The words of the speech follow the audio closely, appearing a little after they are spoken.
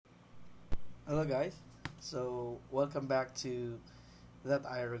Hello, guys. So, welcome back to That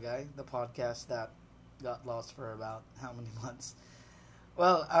Ira Guy, the podcast that got lost for about how many months?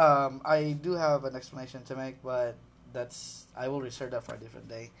 Well, I do have an explanation to make, but I will reserve that for a different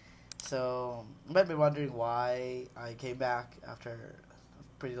day. So, you might be wondering why I came back after a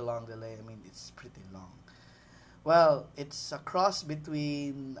pretty long delay. I mean, it's pretty long. Well, it's a cross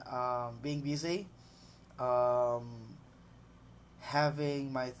between being busy, um,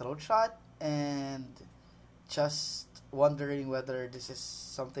 having my throat shot, and just wondering whether this is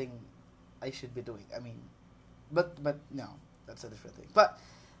something I should be doing. I mean, but no, that's a different thing. But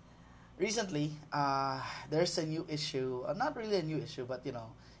recently, there's a new issue. Not really a new issue, but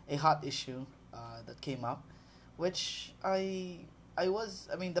a hot issue that came up, which I was.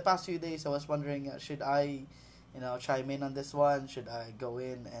 I mean, the past few days, I was wondering, should I, chime in on this one? Should I go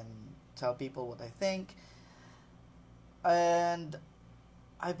in and tell people what I think? And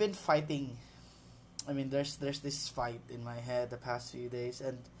I've been fighting. I mean, there's this fight in my head the past few days,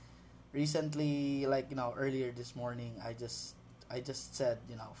 and recently, like earlier this morning, I just said,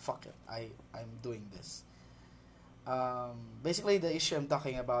 fuck it, I'm doing this. Basically, the issue I'm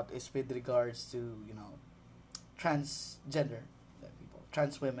talking about is with regards to transgender people,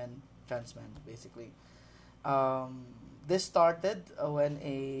 trans women, trans men, basically. Um, this started when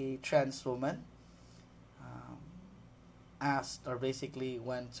a trans woman um, asked or basically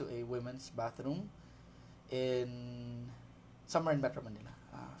went to a women's bathroom in somewhere in Metro Manila,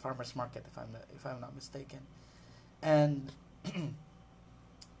 Farmers Market, if I'm not mistaken, and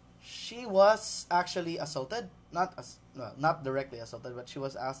she was actually assaulted. Not directly assaulted, but she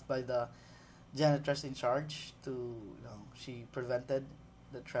was asked by the janitress in charge to, she prevented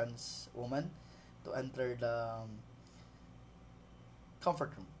the trans woman to enter the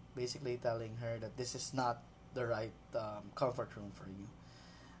comfort room, basically telling her that this is not the right comfort room for you.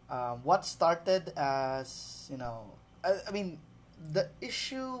 What started as I mean, the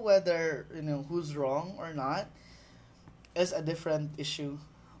issue whether who's wrong or not is a different issue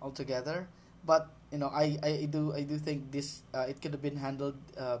altogether. But I do think this it could have been handled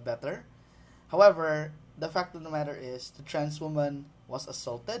better. However, the fact of the matter is the trans woman was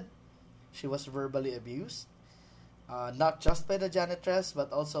assaulted. She was verbally abused, not just by the janitress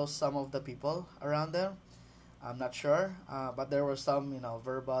but also some of the people around them. I'm not sure, but there were some,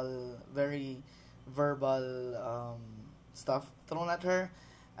 very verbal stuff thrown at her,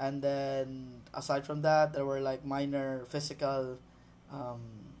 and then aside from that, there were like minor physical um,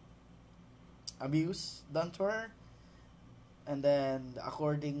 abuse done to her, and then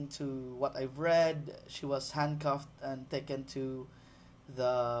according to what I've read, she was handcuffed and taken to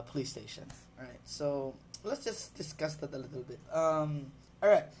the police station. All right, so let's just discuss that a little bit. All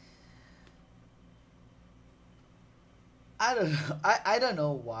right, I don't know. I don't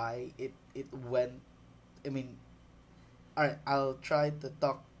know why it went. I mean, all right. I'll try to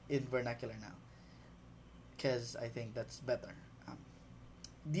talk in vernacular now, because I think that's better. Um,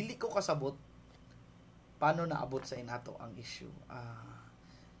 dili ko kasabot paano naabot sa inato ang issue.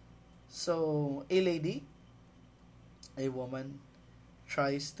 So a lady, a woman,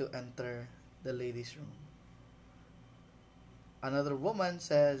 tries to enter the ladies' room. Another woman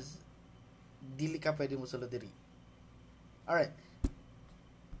says, "Dili ka pwede mo sulod diri." All right.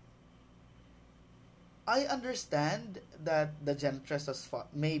 I understand that the janitress was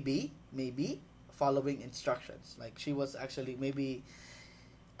maybe following instructions. Like she was actually maybe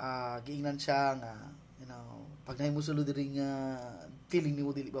giingnan siya nga pag nahi mo sulod diri nga feeling ni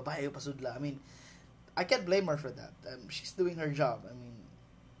mo dili babae o pasudla. I mean, I can't blame her for that. She's doing her job. I mean,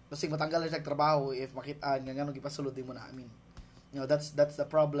 basig matanggal na siya trabaho if makitaan nga ngano gipasulod mo na. I mean, that's the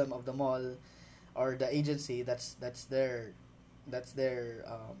problem of the mall or the agency. That's their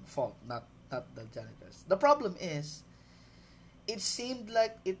fault, not the janitors. The problem is, it seemed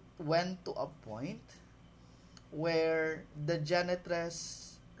like it went to a point where the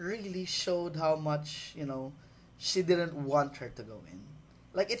janitress really showed how much she didn't want her to go in.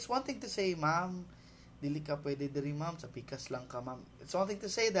 Like, it's one thing to say, "Ma'am, dili ka pwede diri, ma'am, sa pikas lang ka, ma'am." It's one thing to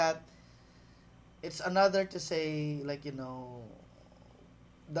say that. It's another to say, like,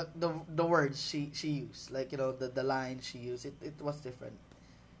 the words she used, like, the line she used, it was different.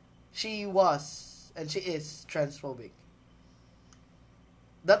 She was and she is transphobic.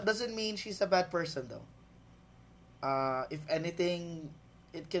 That doesn't mean she's a bad person, though. If anything,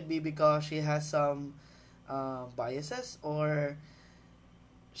 it could be because she has some biases, or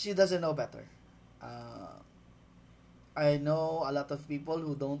she doesn't know better. uh, I know a lot of people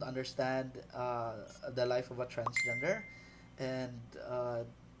who don't understand the life of a transgender, and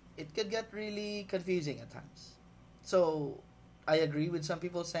it could get really confusing at times. So I agree with some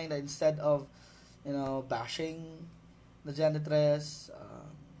people saying that instead of, bashing the janitress,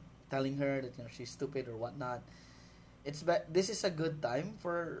 telling her that she's stupid or whatnot, this is a good time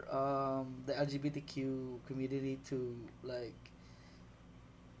for the LGBTQ community to like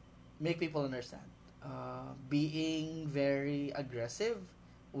make people understand. Being very aggressive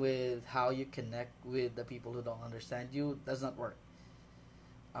with how you connect with the people who don't understand you does not work.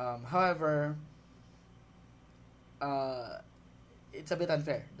 However, uh, it's a bit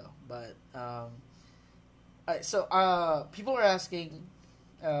unfair though. But people are asking.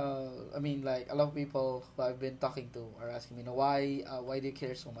 I mean, like a lot of people who I've been talking to are asking me, why do you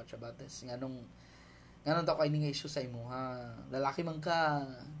care so much about this? Nga nung daw kayo nga issue sa imo ha. Lalaki man ka,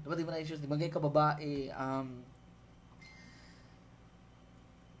 dapat di ba na issues, di man kayo ka babae.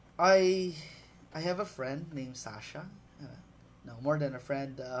 I I have a friend named Sasha. No, more than a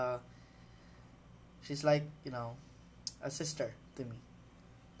friend. She's like, a sister to me.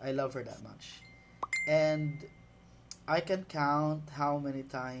 I love her that much. And I can count how many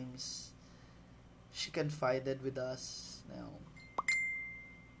times she confided with us.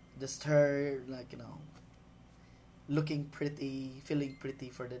 Just her, like, looking pretty, feeling pretty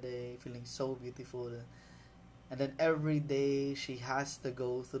for the day, feeling so beautiful. And then every day she has to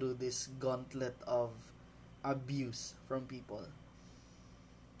go through this gauntlet of abuse from people.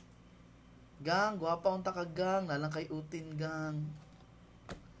 Gang, gwapa unta ka gang, nalang kay utin gang.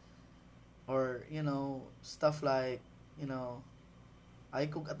 Or, stuff like, ay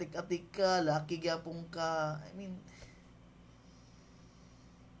kung atik-atik ka, laki gyapong ka. I mean,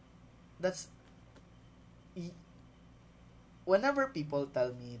 that's, whenever people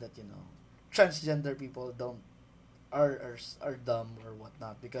tell me that, transgender people don't, are dumb or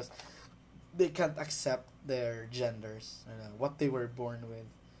whatnot because they can't accept their genders, what they were born with.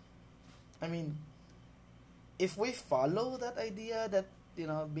 I mean, if we follow that idea that,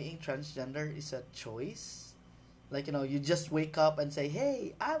 being transgender is a choice, like, you just wake up and say,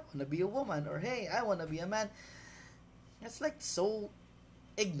 hey, I want to be a woman, or hey, I want to be a man, it's like so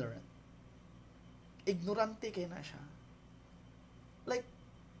ignorant. Ignorante kay na siya. Like,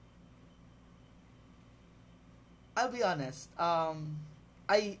 I'll be honest,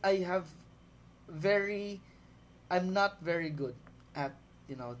 I have very, I'm not very good at,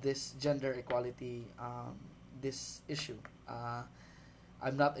 this gender equality, this issue.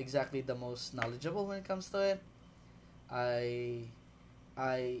 I'm not exactly the most knowledgeable when it comes to it. I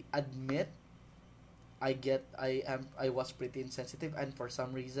I admit I was pretty insensitive, and for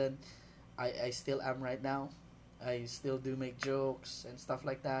some reason I still am right now. I still do make jokes and stuff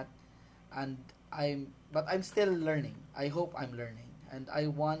like that, and I'm still learning. I hope I'm learning, and I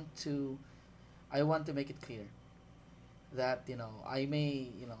want to make it clear that I may,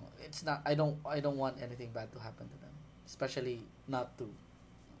 it's not, I don't want anything bad to happen to them, especially not to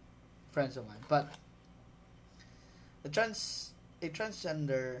friends of mine. But the trans a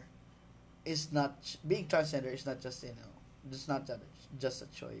transgender is not being transgender is not just, it's not just a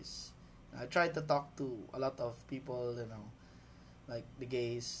choice. I tried to talk to a lot of people, like the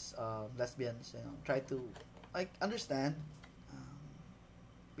gays, lesbians, try to like understand, um,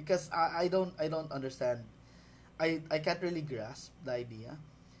 because I don't understand. I can't really grasp the idea.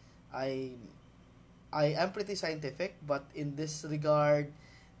 I I am pretty scientific, but in this regard,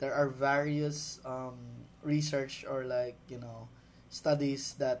 there are various research or like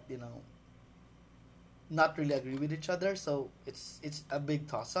studies that not really agree with each other. So it's a big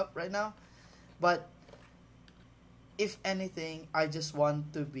toss up right now. But if anything, I just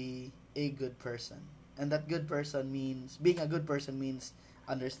want to be a good person, and that good person means being a good person means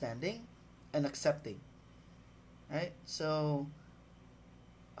understanding and accepting, right? So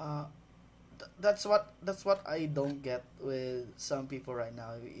uh, that's what I don't get with some people right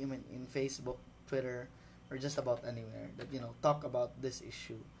now, even in Facebook, Twitter, or just about anywhere that talk about this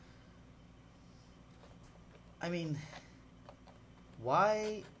issue. I mean,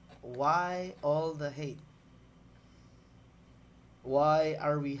 why all the hate? Why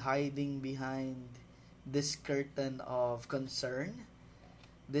are we hiding behind this curtain of concern?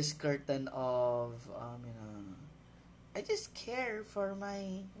 This curtain of I just care for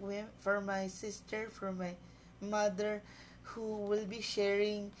my sister, for my mother, who will be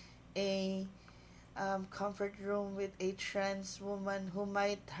sharing a comfort room with a trans woman who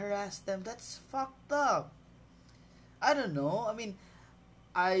might harass them. That's fucked up. I don't know. I mean,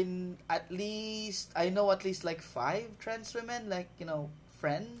 I know at least like five trans women, like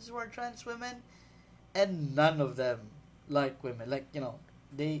friends who are trans women, and none of them like women. Like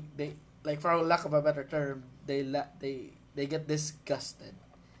they like, for lack of a better term, they get disgusted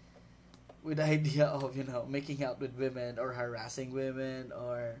with the idea of, making out with women or harassing women,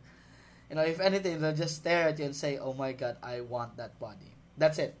 or, if anything, they'll just stare at you and say, "Oh my God, I want that body."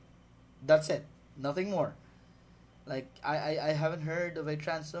 That's it. That's it. Nothing more. Like, I haven't heard of a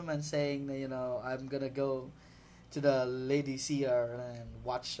trans woman saying that, I'm gonna go to the lady CR and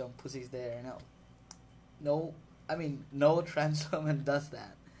watch some pussies there. No. No, I mean, no trans woman does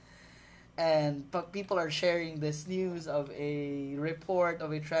that. And but people are sharing this news of a report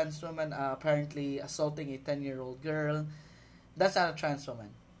of a trans woman apparently assaulting a 10-year-old girl. That's not a trans woman.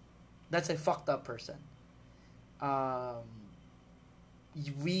 That's a fucked up person. Um,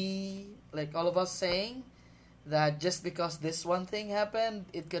 we, like all of us saying that just because this one thing happened,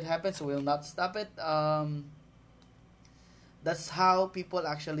 it could happen, so we'll not stop it. That's how people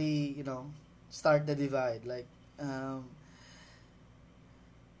actually, start the divide. Like, um,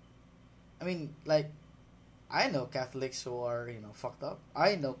 I mean, like, I know Catholics who are, fucked up.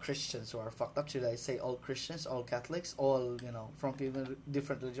 I know Christians who are fucked up. Should I say all Christians, all Catholics, all, from people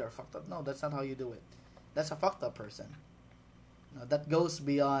different religions are fucked up? No, that's not how you do it. That's a fucked up person. That goes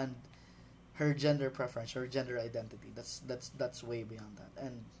beyond her gender preference, her gender identity. That's way beyond that,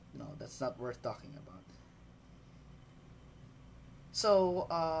 and that's not worth talking about. So,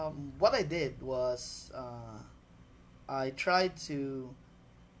 what I did was, I tried to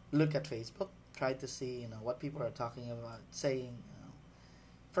look at Facebook, try to see what people are talking about, saying.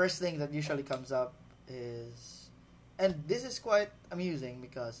 First thing that usually comes up is, and this is quite amusing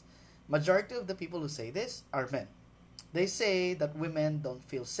because majority of the people who say this are men. They say that women don't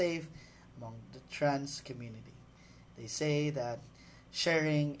feel safe among the trans community. They say that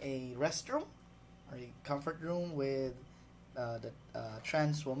sharing a restroom or a comfort room with the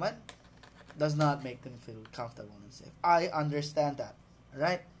trans woman does not make them feel comfortable and safe. I understand that,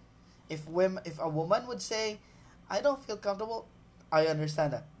 right? If a woman would say, "I don't feel comfortable," I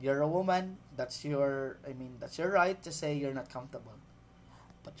understand that. You're a woman. That's your right to say you're not comfortable,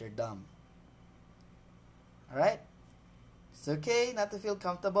 but you're dumb. All right? It's okay not to feel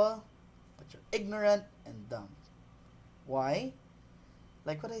comfortable, but you're ignorant and dumb. Why?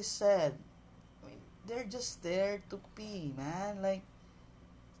 Like what I said, they're just there to pee, man. Like,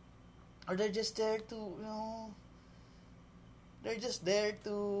 or they're just there to, they're just there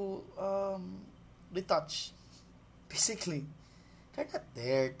to retouch. Basically, they're not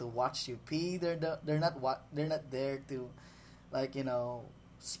there to watch you pee. They're not there to, like,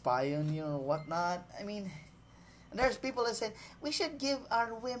 spy on you or whatnot. I mean, and there's people that say we should give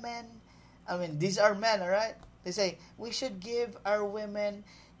our women. I mean, these are men, alright? They say we should give our women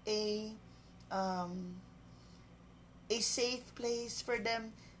a um, a safe place for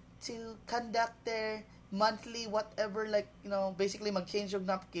them to conduct their monthly whatever, like, basically mag-change yung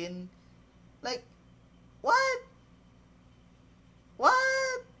napkin. Like, what?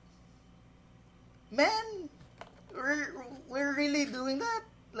 What? Man, we're really doing that?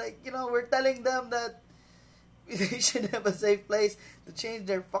 Like, we're telling them that they should have a safe place to change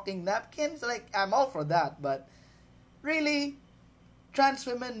their fucking napkins? Like, I'm all for that, but really, trans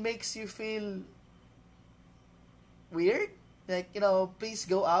women makes you feel weird? Like, please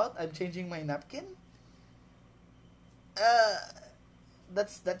go out, I'm changing my napkin? Uh,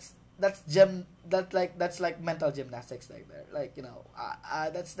 that's like mental gymnastics like there. Like,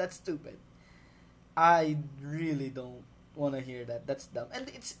 that's stupid. I really don't want to hear that. That's dumb. And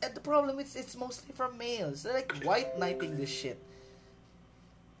the problem is it's mostly from males. They're like white knighting this shit.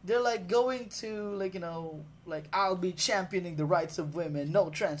 They're like going to, like, like, I'll be championing the rights of women, no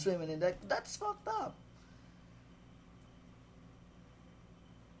trans women, and that's fucked up.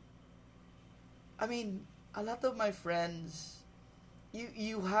 I mean, a lot of my friends,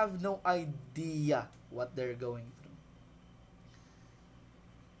 you have no idea what they're going through.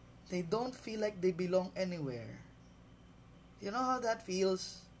 They don't feel like they belong anywhere. You know how that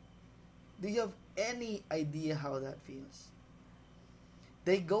feels? Do you have any idea how that feels?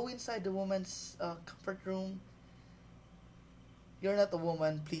 They go inside the woman's comfort room. You're not a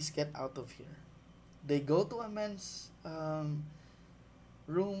woman, please get out of here. They go to a man's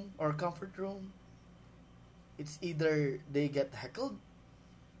room or comfort room. It's either they get heckled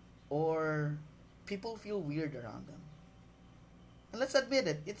or people feel weird around them. And let's admit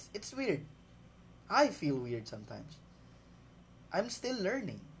it, it's weird. I feel weird sometimes. I'm still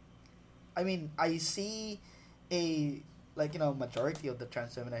learning. I mean, I see a, like, majority of the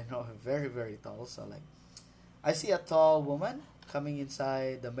trans women I know are very, very tall. So, like, I see a tall woman coming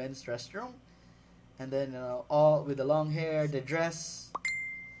inside the men's restroom, and then, all with the long hair, the dress,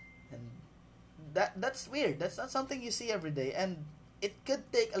 and that's weird. That's not something you see every day, and it could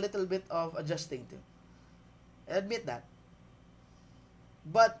take a little bit of adjusting to. I admit that.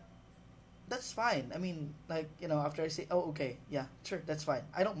 But that's fine. I mean, like, after I say, oh, okay, yeah, sure, that's fine.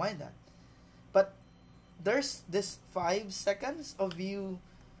 I don't mind that. But there's this 5 seconds of you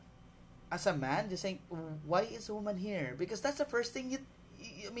as a man just saying, why is a woman here? Because that's the first thing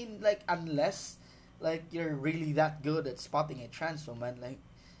I mean, like, unless like you're really that good at spotting a trans woman, like,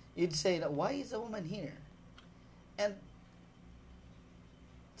 you'd say that, why is a woman here? And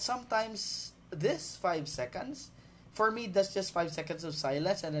sometimes this 5 seconds, for me, that's just 5 seconds of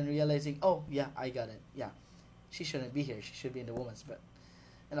silence, and then realizing, oh yeah, I got it. Yeah, she shouldn't be here. She should be in the woman's bed.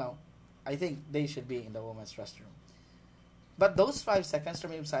 You know, I think they should be in the woman's restroom. But those 5 seconds for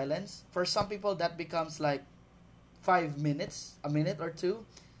me of silence, for some people, that becomes like 5 minutes, a minute or two,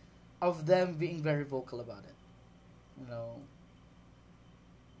 of them being very vocal about it. You know,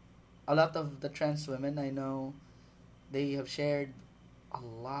 a lot of the trans women I know, they have shared a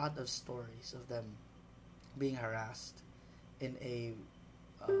lot of stories of them being harassed in a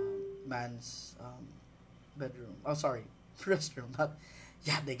man's bedroom. Oh, sorry, restroom. Not,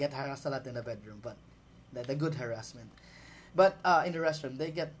 yeah, they get harassed a lot in the bedroom, but the good harassment. But in the restroom,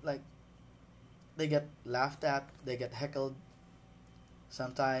 they get laughed at, they get heckled.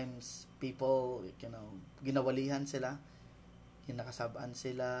 Sometimes people, ginawalihan sila, ginakasabaan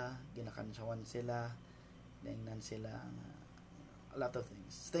sila, ginakansyawan sila, naingnan sila, a lot of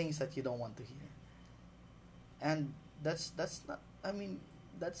things that you don't want to hear. And that's not, I mean,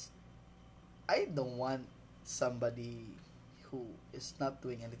 that's, I don't want somebody who is not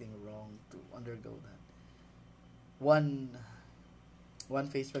doing anything wrong to undergo that. One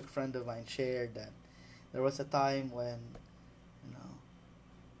Facebook friend of mine shared that there was a time when, you know,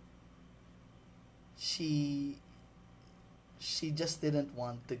 she just didn't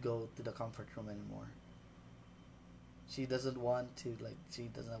want to go to the comfort room anymore. She doesn't want to, like, she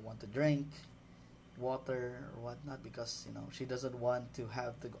doesn't want to drink water or whatnot, because she doesn't want to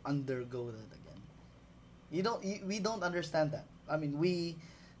have to undergo that again. We don't understand that. I mean, we,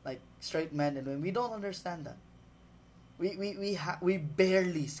 like, straight men and women, we don't understand that. We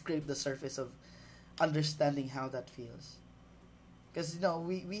barely scrape the surface of understanding how that feels, because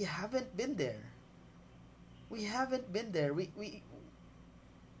we haven't been there. We haven't been there. We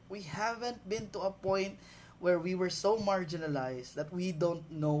haven't been to a point where we were so marginalized that we don't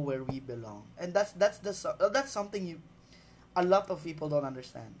know where we belong, and that's something a lot of people don't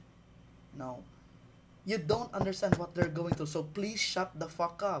understand. No, you don't understand what they're going through, so please shut the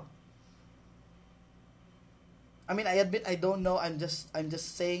fuck up. I mean, I admit I don't know. I'm just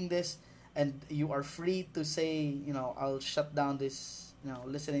saying this, and you are free to say, I'll shut down this,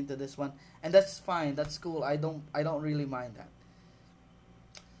 listening to this one, and that's fine. That's cool. I don't really mind that.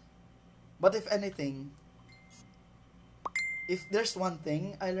 But if anything, if there's one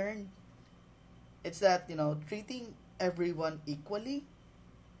thing I learned, it's that, treating everyone equally,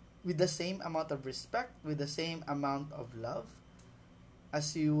 with the same amount of respect, with the same amount of love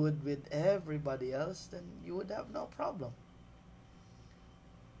as you would with everybody else, then you would have no problem.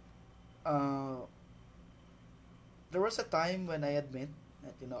 Uh, there was a time when I admit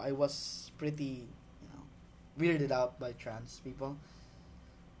that, I was pretty, weirded out by trans people.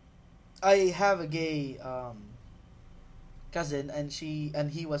 I have a gay cousin, and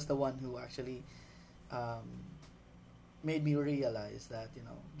he was the one who actually um, made me realize that,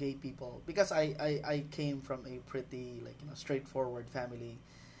 gay people, because I came from a pretty, like, straightforward family.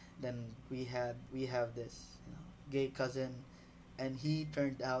 Then we have this, gay cousin, and he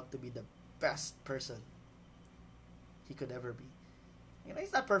turned out to be the best person he could ever be.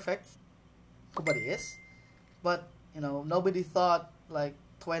 He's not perfect, nobody is, but nobody thought, like,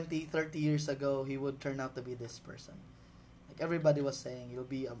 20, 30 years ago, he would turn out to be this person. Like, everybody was saying,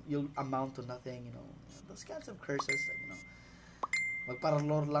 you'll amount to nothing, those kinds of curses, like,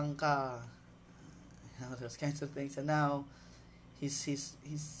 magparlor lang ka, those kinds of things. And now he's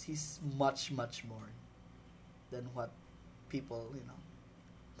much much more than what people,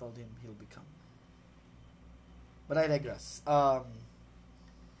 told him he'll become. But I digress.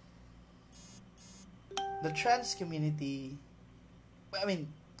 The trans community, I mean,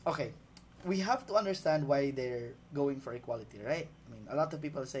 okay, we have to understand why they're going for equality, right? I mean, a lot of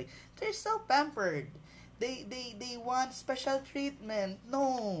people say they're so pampered. They want special treatment.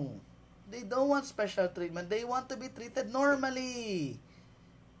 No, they don't want special treatment. They want to be treated normally.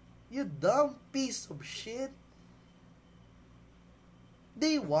 You dumb piece of shit.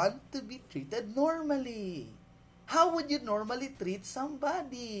 They want to be treated normally. How would you normally treat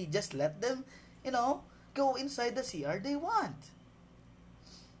somebody? Just let them, go inside the CR they want.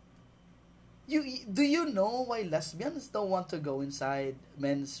 Do you know why lesbians don't want to go inside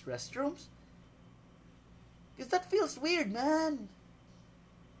men's restrooms? Because that feels weird, man.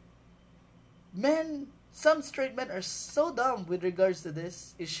 Men, some straight men are so dumb with regards to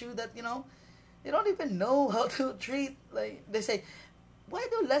this issue that, they don't even know how to treat, like, they say, why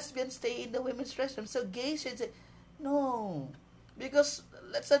do lesbians stay in the women's restroom? So gays should say, no. Because,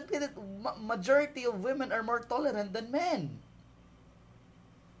 let's admit it, majority of women are more tolerant than men.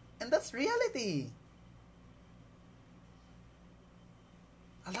 And that's reality.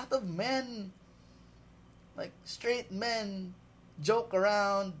 A lot of men, like straight men, joke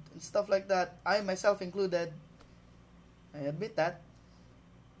around and stuff like that. I myself included. I admit that.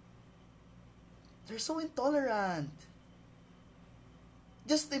 They're so intolerant.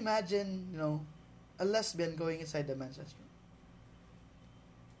 Just imagine, a lesbian going inside the men's restroom.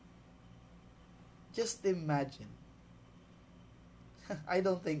 Just imagine. I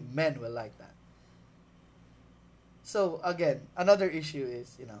don't think men will like that. So again, another issue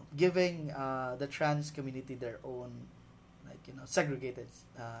is, giving the trans community their own, like, segregated.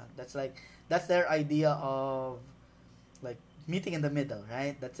 That's their idea of, like, meeting in the middle,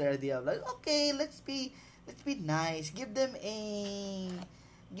 right? That's their idea of, like, okay, let's be nice. Give them a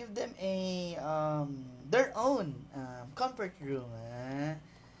their own comfort room.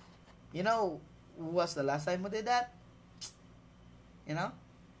 Who was the last time we did that?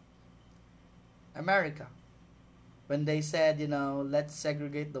 America. When they said, let's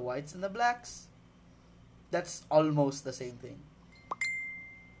segregate the whites and the blacks, that's almost the same thing.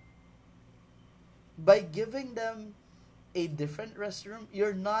 By giving them a different restroom,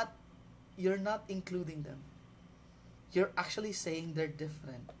 you're not including them. You're actually saying they're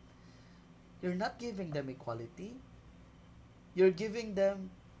different. You're not giving them equality. You're giving them,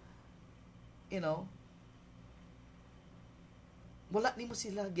 wala nimo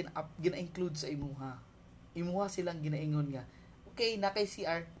sila gina-include sa imuha. Imuha silang ginaingon nga, okay, na kay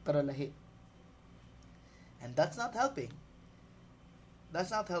CR, pero lahi. And that's not helping.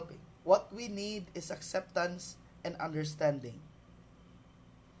 That's not helping. What we need is acceptance and understanding.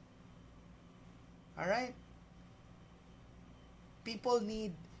 Alright? People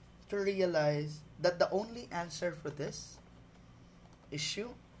need to realize that the only answer for this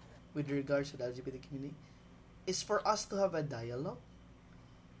issue with regards to the LGBT community is for us to have a dialogue.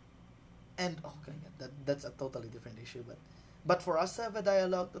 And okay, that's a totally different issue, but for us to have a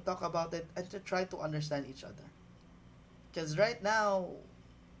dialogue, to talk about it, and to try to understand each other. Because right now,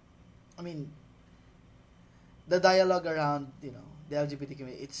 the dialogue around, the LGBT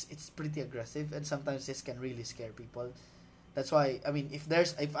community, it's pretty aggressive, and sometimes this can really scare people. That's why,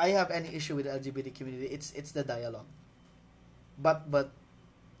 if I have any issue with the LGBT community, it's the dialogue. But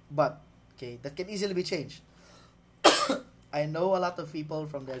okay, that can easily be changed. I know a lot of people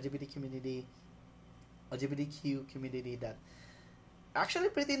from the LGBTQ community that actually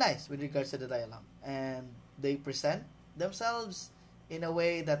pretty nice with regards to the dialogue, and they present themselves in a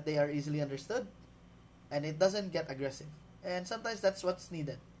way that they are easily understood, and it doesn't get aggressive, and sometimes that's what's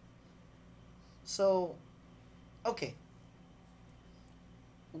needed. So, okay,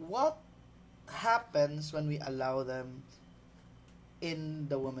 what happens when we allow them in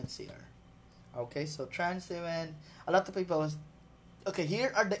the women's CR? Okay, so trans women, a lot of people, okay,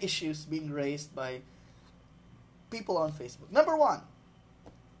 here are the issues being raised by people on Facebook. Number one,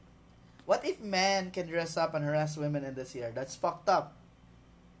 what if men can dress up and harass women in the CR? That's fucked up.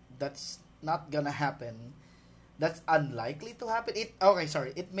 That's not gonna happen. That's unlikely to happen.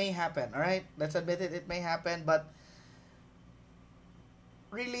 It may happen, alright? Let's admit it may happen, but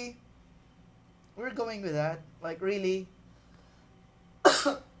really, we're going with that? Like, really?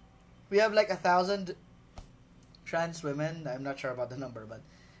 We have like 1,000 trans women. I'm not sure about the number, but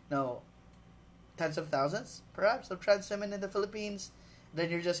no, tens of thousands, perhaps, of trans women in the Philippines.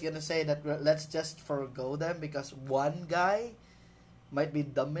 Then you're just gonna say that let's just forgo them because one guy might be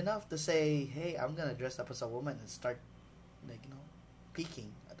dumb enough to say, "Hey, I'm gonna dress up as a woman and start,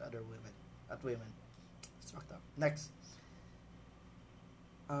 peeking at other women, at women." It's fucked up. Next.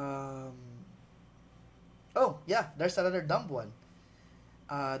 Oh yeah, there's another dumb one.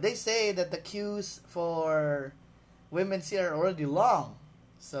 They say that the queues for women's here are already long.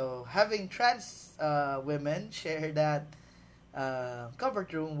 So having trans women share that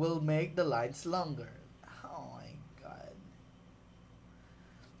covered room will make the lines longer. Oh my god.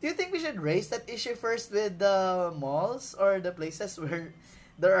 Do you think we should raise that issue first with the malls or the places where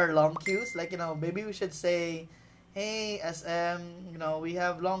there are long queues? Like, maybe we should say, hey, SM, we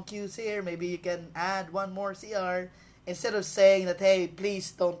have long queues here. Maybe you can add one more CR. Instead of saying that, hey,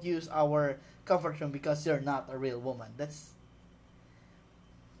 please don't use our comfort room because you're not a real woman. That's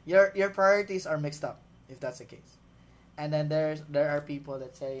your priorities are mixed up if that's the case. And then there are people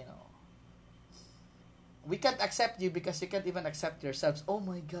that say, we can't accept you because you can't even accept yourselves. Oh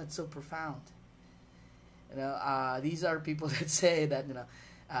my god, so profound. These are people that say that,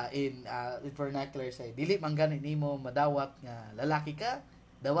 in vernacular say, dili man gani nimo madawat nga lalaki ka,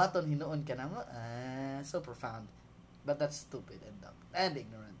 dawaton hinuon ka namo. So profound. But that's stupid and dumb and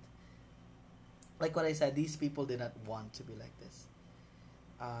ignorant. Like what I said, these people did not want to be like this.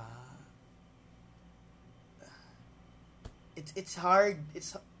 Uh, it's hard.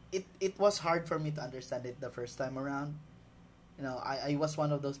 It was hard for me to understand it the first time around. I was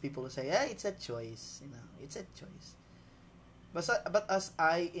one of those people who say, yeah, it's a choice. It's a choice. But as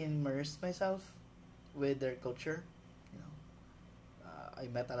I immersed myself with their culture, I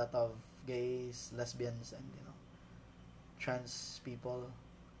met a lot of gays, lesbians, and trans people.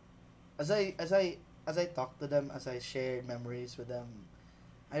 As I talked to them, as I shared memories with them,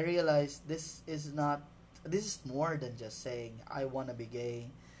 I realized this is more than just saying I want to be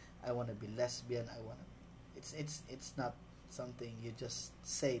gay, I want to be lesbian, I want to. It's not something you just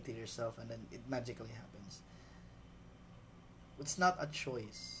say to yourself and then it magically happens. It's not a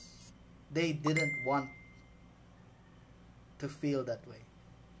choice. They didn't want to feel that way.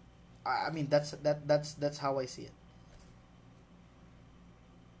 I mean that's how I see it.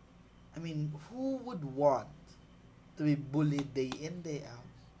 I mean, who would want to be bullied day in day out?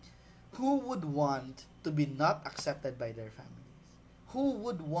 Who would want to be not accepted by their families? Who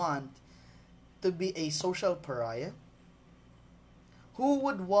would want to be a social pariah? Who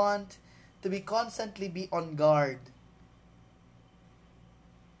would want to be constantly be on guard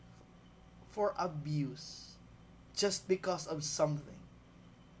for abuse just because of something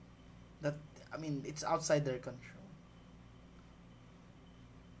that, it's outside their control?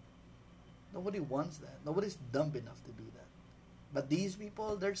 Nobody wants that. Nobody's dumb enough to do that. But these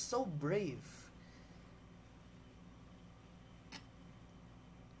people, they're so brave.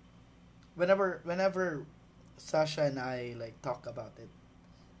 Whenever Sasha and I talk about it,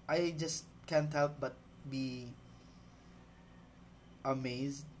 I just can't help but be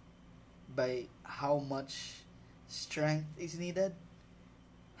amazed by how much strength is needed,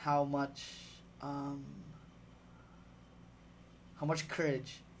 how much um, how much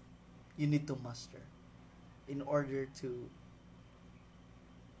courage you need to muster in order to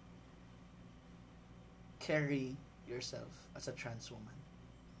carry yourself as a trans woman.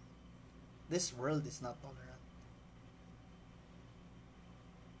 This world is not tolerant.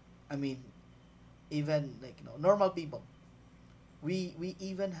 I mean, even normal people, we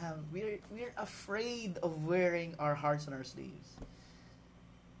even have we're afraid of wearing our hearts on our sleeves.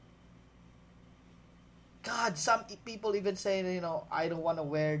 God, some people even say, I don't want to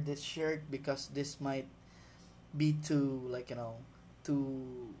wear this shirt because this might be too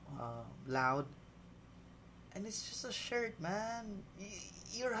too loud. And it's just a shirt, man.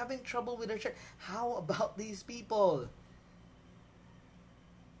 You're having trouble with a shirt. How about these people?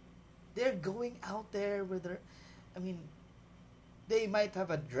 They're going out there with their, I mean, they might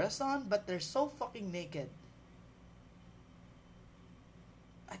have a dress on, but they're so fucking naked.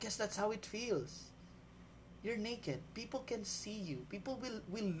 I guess that's how it feels. You're naked. People can see you. People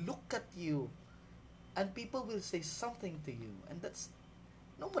will look at you. And people will say something to you. And that's,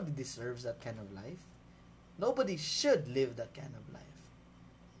 nobody deserves that kind of life. Nobody should live that kind of life.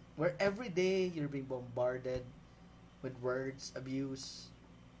 Where every day you're being bombarded with words, abuse.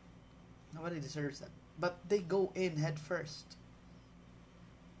 Nobody deserves that. But they go in head first.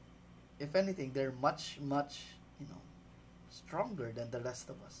 If anything, they're much, much, stronger than the rest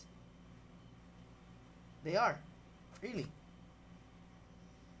of us. They are. Really.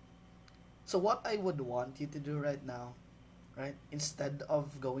 So what I would want you to do right now, right? Instead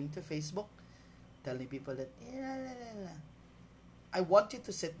of going to Facebook, telling people that, I want you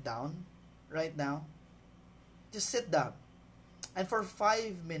to sit down right now. Just sit down. And for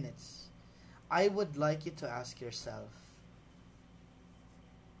 5 minutes, I would like you to ask yourself,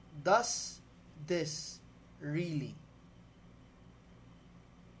 does this really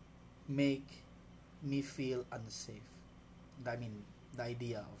make me feel unsafe? I mean, the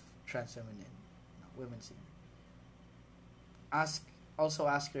idea of trans women and women singing. Also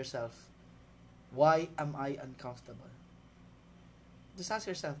ask yourself, why am I uncomfortable? Just ask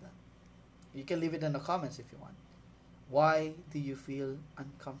yourself that. You can leave it in the comments if you want. Why do you feel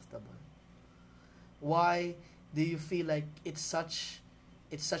uncomfortable? Why do you feel like it's such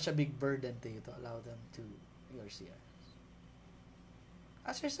a big burden to you to allow them to your CRs?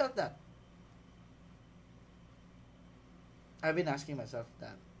 Ask yourself that. I've been asking myself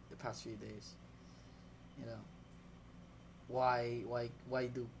that the past few days. Why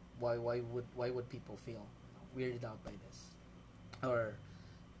would people feel weirded out by this? Or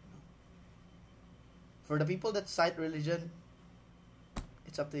for the people that cite religion,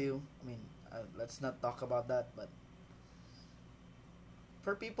 it's up to you. I mean, Let's not talk about that. But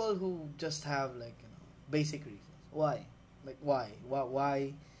for people who just have like basic reasons, why? Like why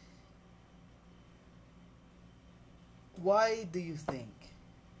do you think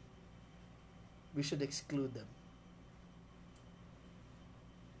we should exclude them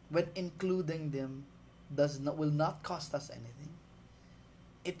when including them does not will not cost us anything?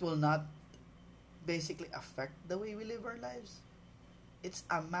 It will not basically affect the way we live our lives. It's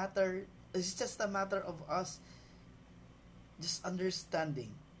a matter. It's just a matter of us just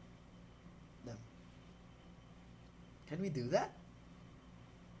understanding them. Can we do that?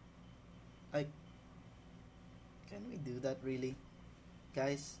 Like, can we do that really,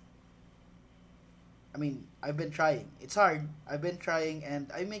 guys? I mean, I've been trying. It's hard. I've been trying and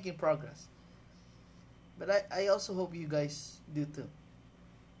I'm making progress. But I also hope you guys do too.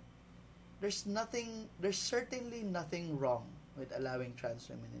 There's certainly nothing wrong with allowing trans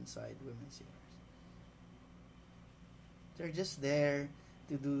women inside women's ears. They're just there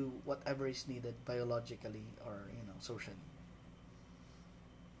to do whatever is needed biologically or, socially.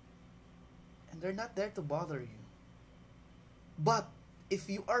 And they're not there to bother you. But if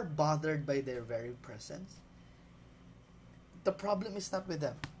you are bothered by their very presence, the problem is not with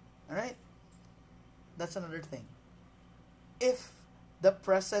them. Alright? That's another thing. If the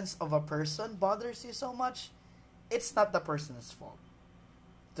presence of a person bothers you so much, it's not the person's fault.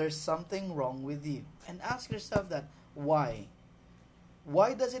 There's something wrong with you. And ask yourself that, why?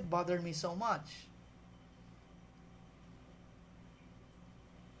 Why does it bother me so much?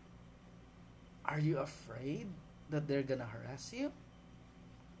 Are you afraid that they're gonna harass you?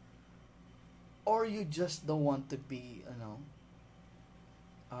 Or you just don't want to be,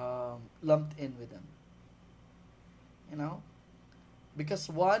 lumped in with them? You know? Because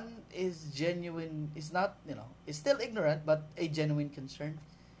one is genuine, is not, is still ignorant, but a genuine concern.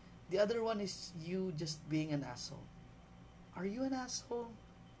 The other one is you just being an asshole. Are you an asshole?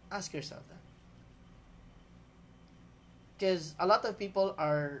 Ask yourself that. Because a lot of people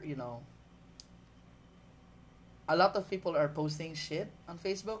are, a lot of people are posting shit on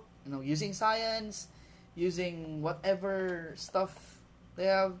Facebook, using science, using whatever stuff they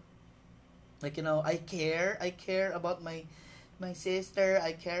have. Like, I care about my sister,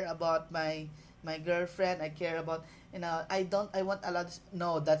 I care about my girlfriend, I care about, I want a lot.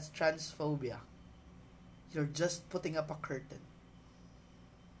 No, that's transphobia. You're just putting up a curtain.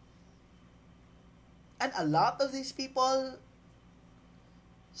 And a lot of these people,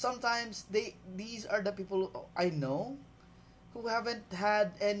 sometimes these are the people I know who haven't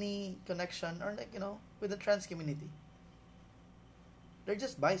had any connection or with the trans community. They're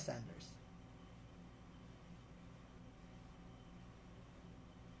just bystanders.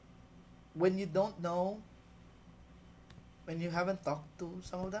 When you don't know, when you haven't talked to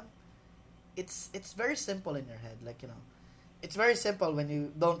some of them, it's very simple in your head. Like, it's very simple when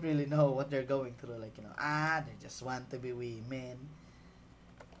you don't really know what they're going through. Like, they just want to be women.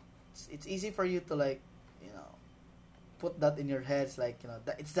 It's easy for you to, like, put that in your heads. Like,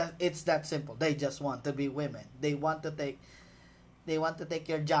 it's that simple. They just want to be women. They want to take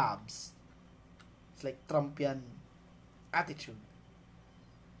your jobs. It's like Trumpian attitude.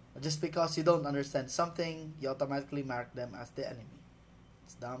 Just because you don't understand something, you automatically mark them as the enemy.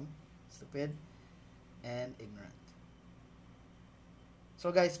 It's dumb, stupid, and ignorant.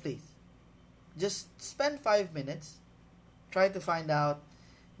 So guys, please, just spend 5 minutes. Try to find out,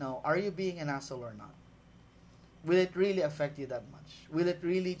 now, are you being an asshole or not? Will it really affect you that much? Will it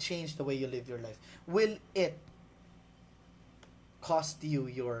really change the way you live your life? Will it cost you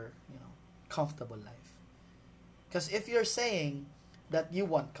your, comfortable life? Because if you're saying that you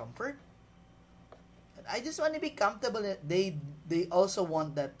want comfort, I just want to be comfortable, they also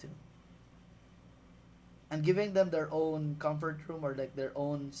want that too. And giving them their own comfort room or like their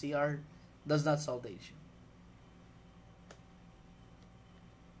own CR does not solve the issue.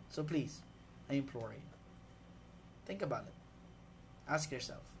 So please, I implore you, think about it. Ask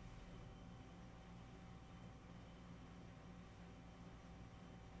yourself.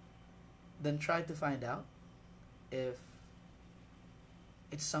 Then try to find out if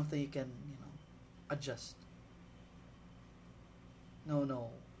it's something you can, adjust. No,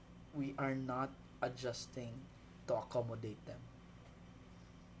 we are not adjusting to accommodate them.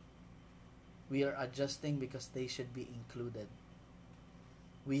 We are adjusting because they should be included.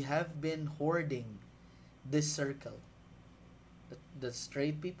 We have been hoarding this circle. The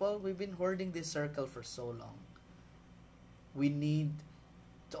straight people, we've been hoarding this circle for so long. We need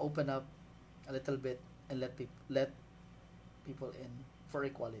to open up a little bit and let people in for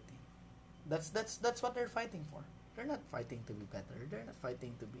equality. That's what they're fighting for. They're not fighting to be better. They're not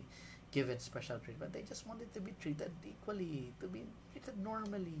fighting to be, given special treatment. They just wanted to be treated equally, to be treated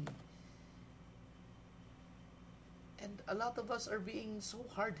normally. And a lot of us are being so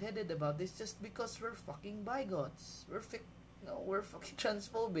hard-headed about this just because we're fucking bigots. We're fucking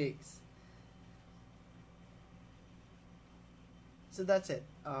transphobics. So that's it.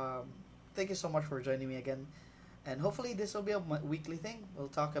 Thank you so much for joining me again. And hopefully this will be a weekly thing. We'll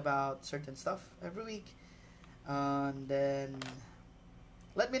talk about certain stuff every week. And then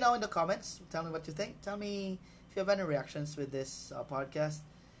let me know in the comments. Tell me what you think. Tell me if you have any reactions with this podcast.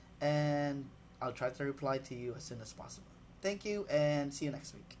 And I'll try to reply to you as soon as possible. Thank you and see you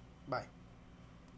next week. Bye.